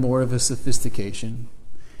had more of a sophistication,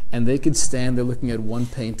 and they could stand there looking at one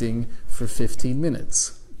painting for 15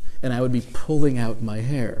 minutes. And I would be pulling out my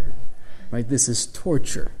hair. Right? This is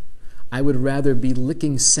torture. I would rather be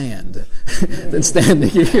licking sand than standing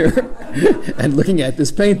here and looking at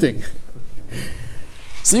this painting.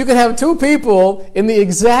 So you can have two people in the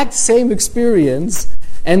exact same experience,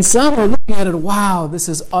 and some are looking at it, wow, this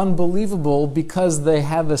is unbelievable, because they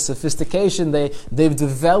have a sophistication, they've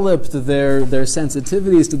developed their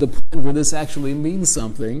sensitivities to the point where this actually means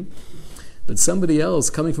something. But somebody else,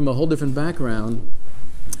 coming from a whole different background,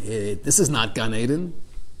 this is not Gan Eden,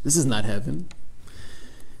 this is not heaven.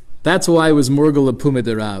 That's why it was Morgala Bepume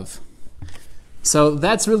de Rav. So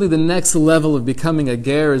that's really the next level of becoming a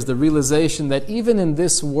ger, is the realization that even in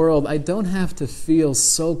this world, I don't have to feel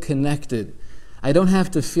so connected. I don't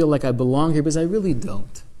have to feel like I belong here, because I really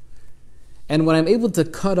don't. And when I'm able to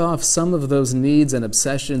cut off some of those needs and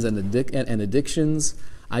obsessions and addictions,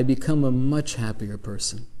 I become a much happier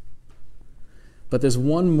person. But there's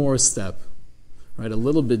one more step, right? A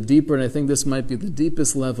little bit deeper, and I think this might be the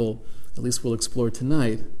deepest level, at least we'll explore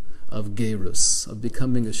tonight, of gerus, of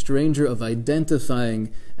becoming a stranger, of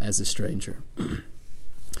identifying as a stranger.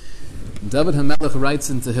 David HaMelech writes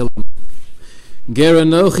in Tehillim, Ger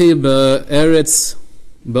anochi be'aretz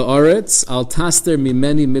al taster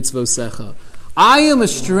mimeni mitzvosecha. I am a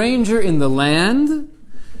stranger in the land.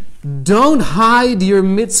 Don't hide your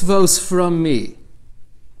mitzvos from me.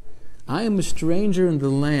 I am a stranger in the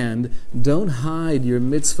land. Don't hide your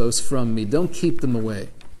mitzvos from me. Don't keep them away.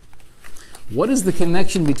 What is the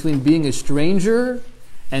connection between being a stranger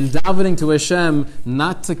and davening to Hashem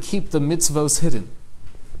not to keep the mitzvos hidden?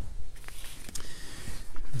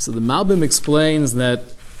 So the Malbim explains that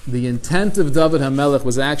the intent of David HaMelech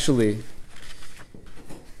was actually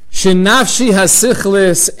Shenafshi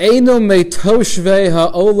hasichlis eino meitoshvei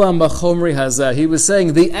ha'olam ha'chomri hazeh. He was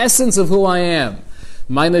saying the essence of who I am,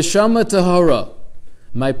 my neshama tahara,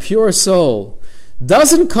 my pure soul,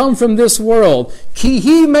 doesn't come from this world. Ki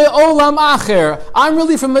hi me'olam acher. I'm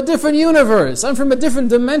really from a different universe. I'm from a different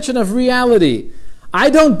dimension of reality. I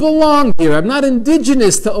don't belong here. I'm not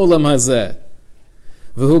indigenous to olam hazeh.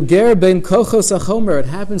 V'hu ger ben kochos hachomer. It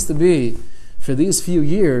happens to be, for these few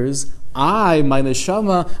years, my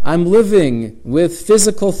neshama, I'm living with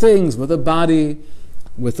physical things, with a body,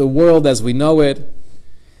 with the world as we know it.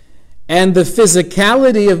 And the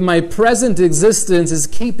physicality of my present existence is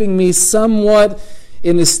keeping me somewhat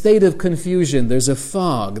in a state of confusion. There's a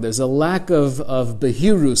fog, there's a lack of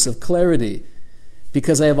behirus, of clarity,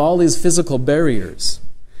 because I have all these physical barriers.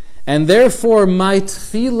 And therefore, my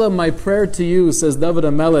tefillah, my prayer to you, says David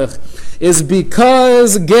HaMelech, is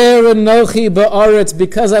because ger anochi ba'aretz,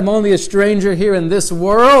 because I'm only a stranger here in this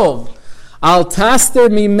world. Al taster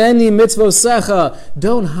mimeni mitzvosecha.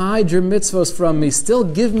 Don't hide your mitzvos from me. Still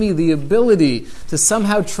give me the ability to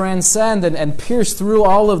somehow transcend and pierce through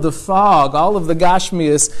all of the fog, all of the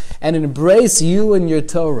gashmias, and embrace you and your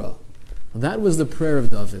Torah. That was the prayer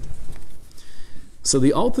of David. So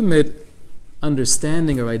the ultimate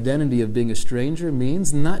understanding or identity of being a stranger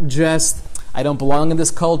means not just, I don't belong in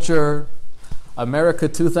this culture. America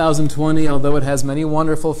 2020, although it has many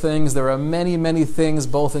wonderful things, there are many, many things,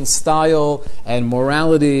 both in style and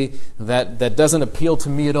morality, that doesn't appeal to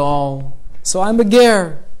me at all. So I'm a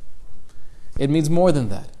ger. It means more than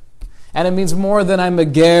that. And it means more than I'm a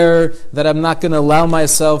ger, that I'm not going to allow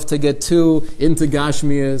myself to get too into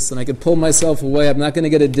gashmias, and I can pull myself away. I'm not going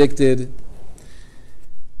to get addicted.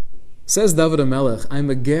 Says David HaMelech, I'm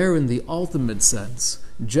a ger in the ultimate sense,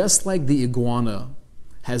 just like the iguana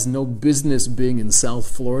has no business being in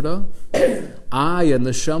South Florida. I, a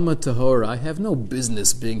neshama tahora, I have no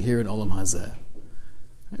business being here in Olam Hazeh.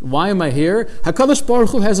 Why am I here? HaKadosh Baruch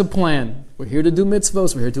Hu has a plan. We're here to do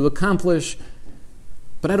mitzvos, we're here to accomplish,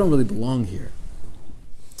 but I don't really belong here.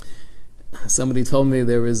 Somebody told me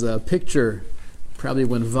there is a picture, probably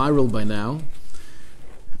went viral by now,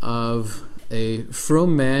 of a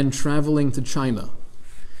frum man traveling to China.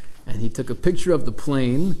 And he took a picture of the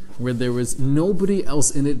plane where there was nobody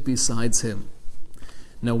else in it besides him.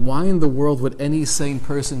 Now, why in the world would any sane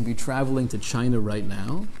person be traveling to China right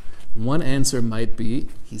now? One answer might be,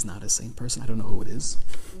 he's not a sane person, I don't know who it is.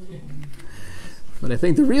 But I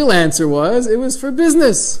think the real answer was, it was for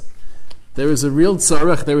business. There was a real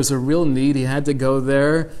tzarech, there was a real need. He had to go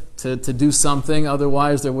there to do something,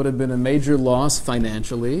 otherwise there would have been a major loss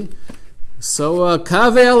financially. So,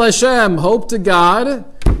 Kaveh el Hashem, hope to God,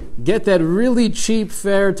 get that really cheap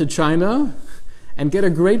fare to China and get a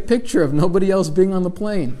great picture of nobody else being on the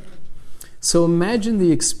plane. So imagine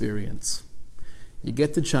the experience. You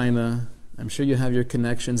get to China, I'm sure you have your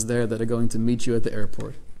connections there that are going to meet you at the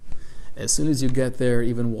airport. As soon as you get there,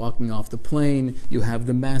 even walking off the plane, you have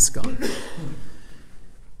the mask on.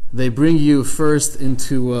 They bring you first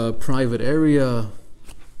into a private area,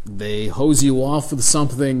 they hose you off with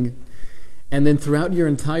something, and then throughout your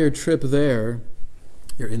entire trip there,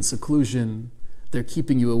 you're in seclusion. They're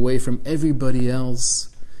keeping you away from everybody else.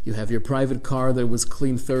 You have your private car that was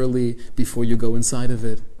cleaned thoroughly before you go inside of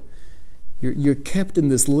it. You're kept in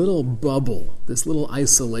this little bubble, this little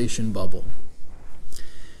isolation bubble.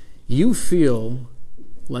 You feel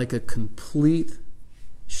like a complete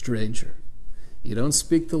stranger. You don't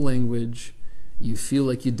speak the language. You feel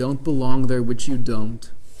like you don't belong there, which you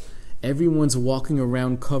don't. Everyone's walking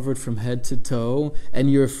around covered from head to toe,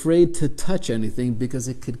 and you're afraid to touch anything because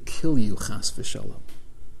it could kill you, chas v'shalom.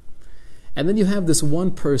 And then you have this one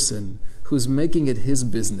person who's making it his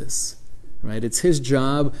business, right? It's his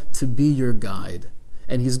job to be your guide.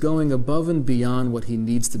 and he's going above and beyond what he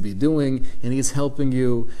needs to be doing, and he's helping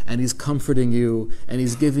you, and he's comforting you, and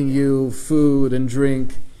he's giving you food and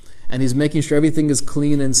drink, and he's making sure everything is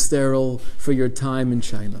clean and sterile for your time in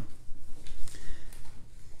China.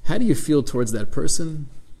 How do you feel towards that person?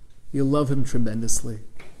 You love him tremendously,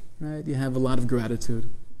 right? You have a lot of gratitude.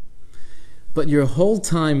 But your whole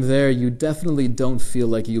time there, you definitely don't feel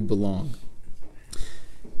like you belong.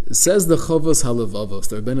 It says the Chovos HaLevavos,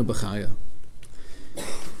 the Rabbeinu Bechaya.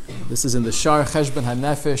 This is in the Shar Cheshbon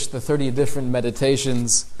HaNefesh, the 30 different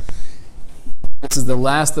meditations. This is the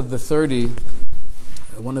last of the 30,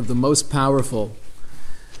 one of the most powerful,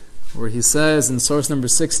 where he says in source number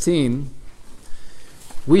 16,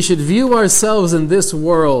 we should view ourselves in this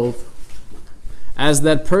world as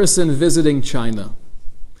that person visiting China.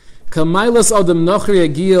 Kamailas Adam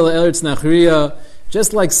Nochriya Gil Eretz Nachriya,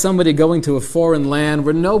 just like somebody going to a foreign land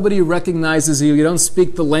where nobody recognizes you, you don't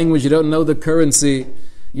speak the language, you don't know the currency,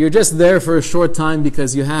 you're just there for a short time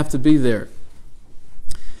because you have to be there.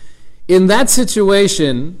 In that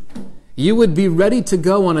situation, you would be ready to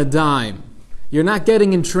go on a dime. You're not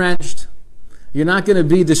getting entrenched. You're not going to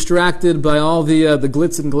be distracted by all the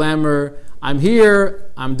glitz and glamour. I'm here,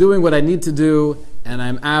 I'm doing what I need to do, and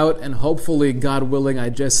I'm out, and hopefully, God willing, I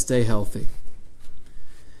just stay healthy.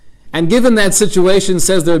 And given that situation,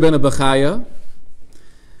 says the Rabbeinu Bechaya,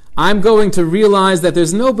 I'm going to realize that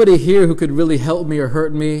there's nobody here who could really help me or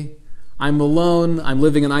hurt me. I'm alone, I'm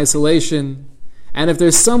living in isolation, and if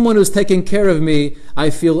there's someone who's taking care of me, I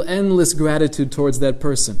feel endless gratitude towards that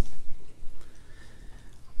person.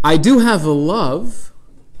 I do have a love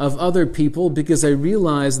of other people because I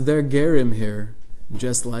realize they're gerim here,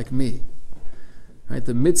 just like me. Right?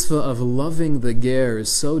 The mitzvah of loving the ger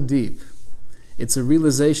is so deep. It's a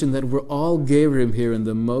realization that we're all gerim here in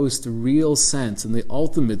the most real sense, in the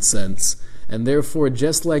ultimate sense. And therefore,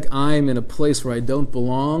 just like I'm in a place where I don't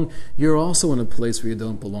belong, you're also in a place where you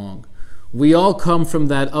don't belong. We all come from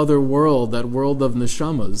that other world, that world of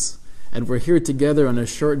neshamas, and we're here together on a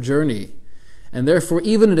short journey. And therefore,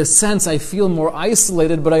 even in a sense, I feel more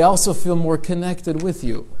isolated, but I also feel more connected with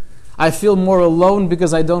you. I feel more alone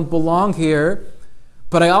because I don't belong here,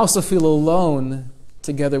 but I also feel alone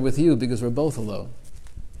together with you because we're both alone.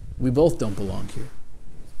 We both don't belong here.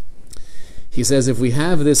 He says, if we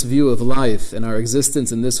have this view of life and our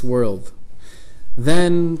existence in this world,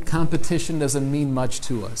 then competition doesn't mean much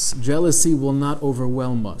to us. Jealousy will not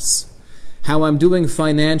overwhelm us. How I'm doing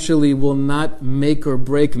financially will not make or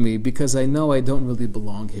break me because I know I don't really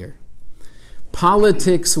belong here.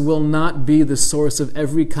 Politics will not be the source of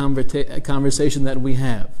every conversation that we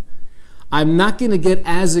have. I'm not going to get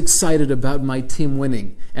as excited about my team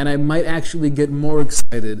winning, and I might actually get more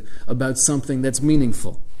excited about something that's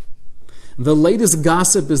meaningful. The latest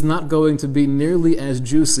gossip is not going to be nearly as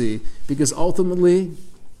juicy because ultimately,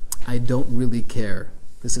 I don't really care.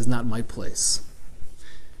 This is not my place.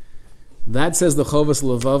 That, says the Chovos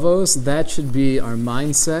HaLevavos, that should be our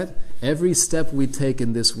mindset every step we take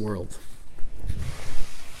in this world.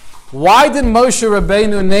 Why did Moshe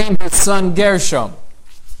Rabbeinu name his son Gershom?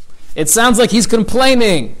 It sounds like he's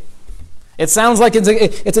complaining. It sounds like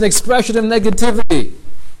it's an expression of negativity.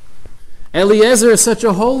 Eliezer is such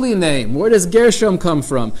a holy name. Where does Gershom come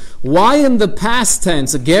from? Why in the past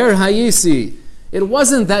tense, Ger Hayisi? It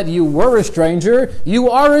wasn't that you were a stranger. You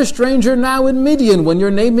are a stranger now in Midian when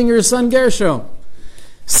you're naming your son Gershom.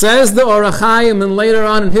 Says the Orach Chaim, and later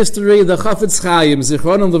on in history, the Chafetz Chaim,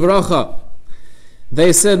 Zichronim Livracha.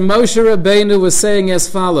 They said Moshe Rabbeinu was saying as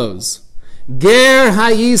follows, Ger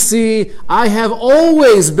Hayisi, I have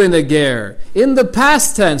always been a ger. In the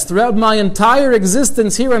past tense, throughout my entire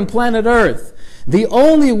existence here on planet Earth, the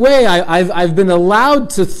only way I've been allowed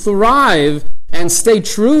to thrive and stay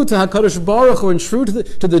true to HaKadosh Baruch Hu and true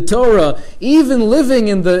to the Torah, even living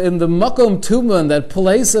in the Makom Tumah, in that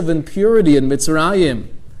place of impurity in Mitzrayim,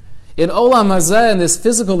 in Olam Hazeh, in this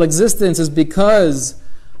physical existence, is because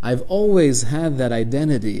I've always had that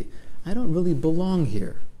identity. I don't really belong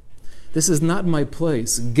here. This is not my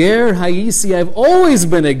place. Ger Hayisi, I've always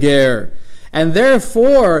been a ger. And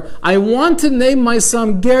therefore, I want to name my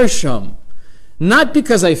son Gershom. Not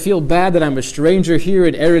because I feel bad that I'm a stranger here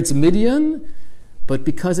in Eretz Midian, but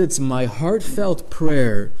because it's my heartfelt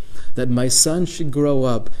prayer that my son should grow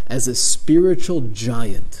up as a spiritual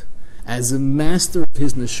giant, as a master of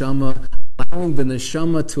his neshama, allowing the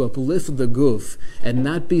neshama to uplift the guf and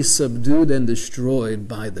not be subdued and destroyed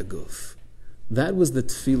by the guf. That was the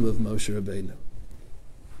tefillah of Moshe Rabbeinu.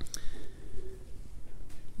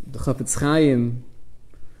 The Chafetz Chaim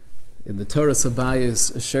in the Torah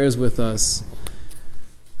Sabayis shares with us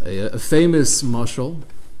a famous mashal.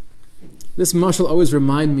 This mashal always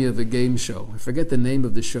reminds me of a game show. I forget the name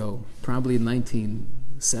of the show, probably 1970s,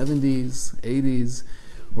 80s,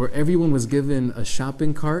 where everyone was given a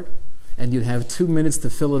shopping cart, and you'd have 2 minutes to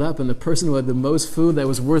fill it up, and the person who had the most food that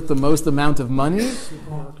was worth the most amount of money?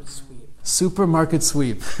 Supermarket sweep. Supermarket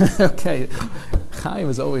sweep. Okay. Chaim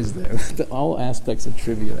is always there. All aspects of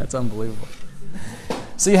trivia. That's unbelievable.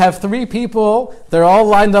 So you have 3 people, they're all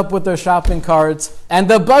lined up with their shopping carts, and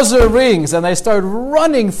the buzzer rings, and they start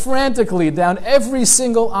running frantically down every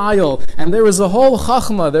single aisle. And there is a whole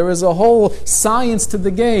chachma, there is a whole science to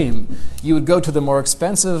the game. You would go to the more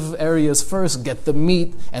expensive areas first, get the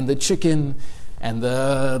meat and the chicken and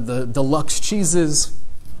the deluxe cheeses,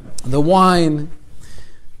 the wine.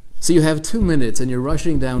 So you have 2 minutes and you're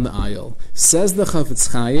rushing down the aisle. Says the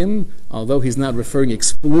Chafetz Chaim, although he's not referring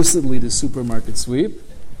explicitly to supermarket sweep,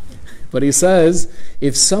 but he says,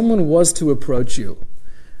 if someone was to approach you,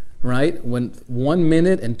 right, when 1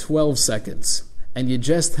 minute and 12 seconds, and you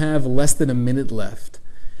just have less than a minute left,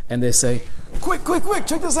 and they say, quick,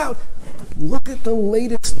 check this out. Look at the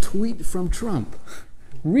latest tweet from Trump.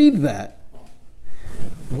 Read that.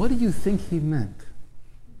 What do you think he meant?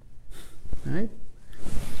 Right?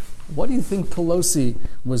 What do you think Pelosi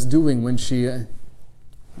was doing when she...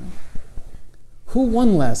 Who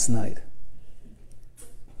won last night?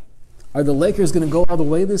 Are the Lakers going to go all the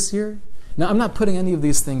way this year? Now, I'm not putting any of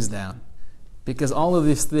these things down, because all of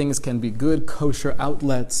these things can be good, kosher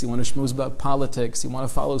outlets. You want to schmooze about politics, you want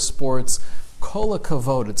to follow sports. Kol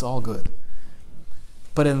hakavod, it's all good.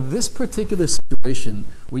 But in this particular situation,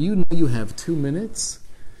 where you know you have 2 minutes,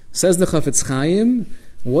 says the Chafetz Chaim,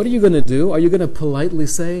 what are you going to do? Are you going to politely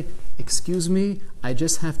say, excuse me, I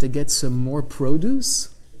just have to get some more produce?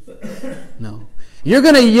 No. You're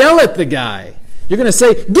going to yell at the guy. You're going to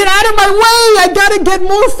say, get out of my way! I got to get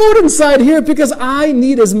more food inside here because I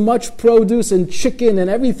need as much produce and chicken and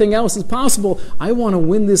everything else as possible. I want to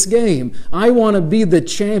win this game. I want to be the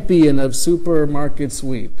champion of supermarket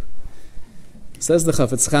sweep. Says the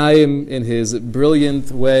Chafetz Chaim in his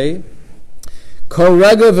brilliant way, Kol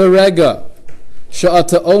rega v'rega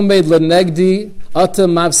she'ata omed lenegdi ata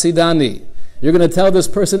mafsidani. You're going to tell this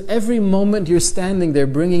person, every moment you're standing there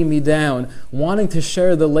bringing me down, wanting to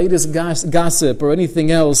share the latest gossip or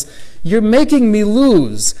anything else, you're making me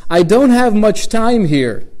lose. I don't have much time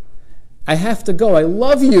here. I have to go. I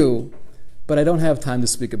love you, but I don't have time to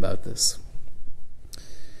speak about this.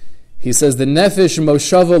 He says, the nefesh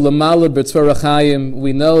moshava lamala b'tzvara chayim,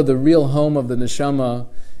 we know the real home of the neshama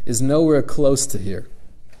is nowhere close to here.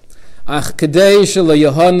 Ach kadei shela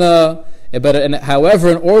Yohana. But however,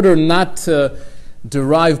 in order not to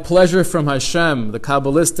derive pleasure from Hashem, the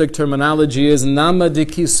Kabbalistic terminology is nama de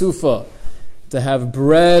kisufa, to have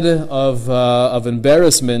bread of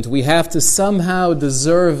embarrassment. We have to somehow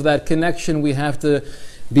deserve that connection. We have to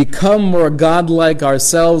become more godlike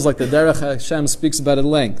ourselves, like the Derech Hashem speaks about at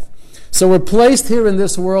length. So we're placed here in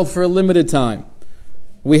this world for a limited time.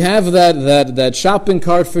 We have that shopping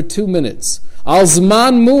cart for 2 minutes. Al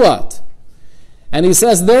zman muat. And he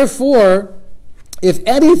says, therefore, if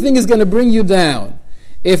anything is going to bring you down,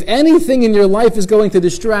 if anything in your life is going to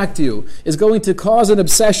distract you, is going to cause an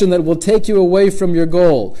obsession that will take you away from your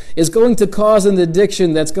goal, is going to cause an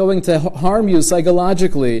addiction that's going to harm you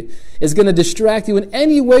psychologically, is going to distract you in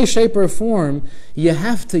any way, shape, or form, you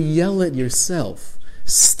have to yell at yourself.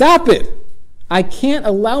 Stop it! I can't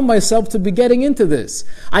allow myself to be getting into this.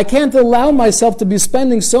 I can't allow myself to be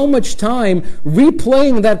spending so much time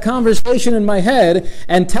replaying that conversation in my head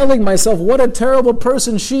and telling myself what a terrible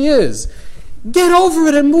person she is. Get over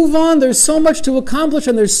it and move on. There's so much to accomplish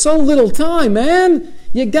and there's so little time, man.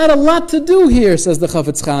 You got a lot to do here, says the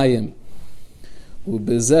Chafetz Chaim.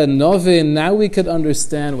 Now we could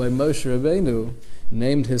understand why Moshe Rabbeinu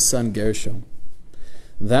named his son Gershom.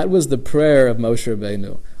 That was the prayer of Moshe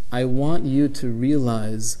Rabbeinu. I want you to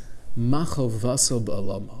realize, machovaso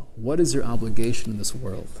ba'alama. What is your obligation in this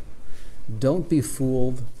world? Don't be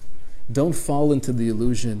fooled. Don't fall into the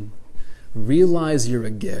illusion. Realize you're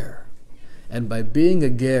a ger. And by being a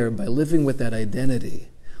ger, by living with that identity,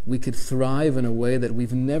 we could thrive in a way that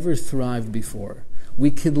we've never thrived before.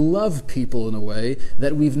 We could love people in a way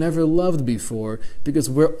that we've never loved before, because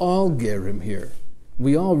we're all gerim here.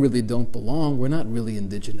 We all really don't belong. We're not really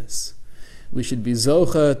indigenous. We should be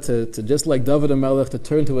zocha to just like David HaMelech, to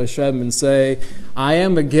turn to Hashem and say, I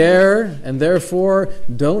am a ger, and therefore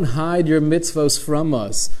don't hide your mitzvos from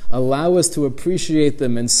us. Allow us to appreciate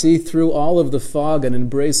them and see through all of the fog and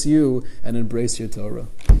embrace you and embrace your Torah.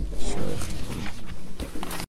 Sure.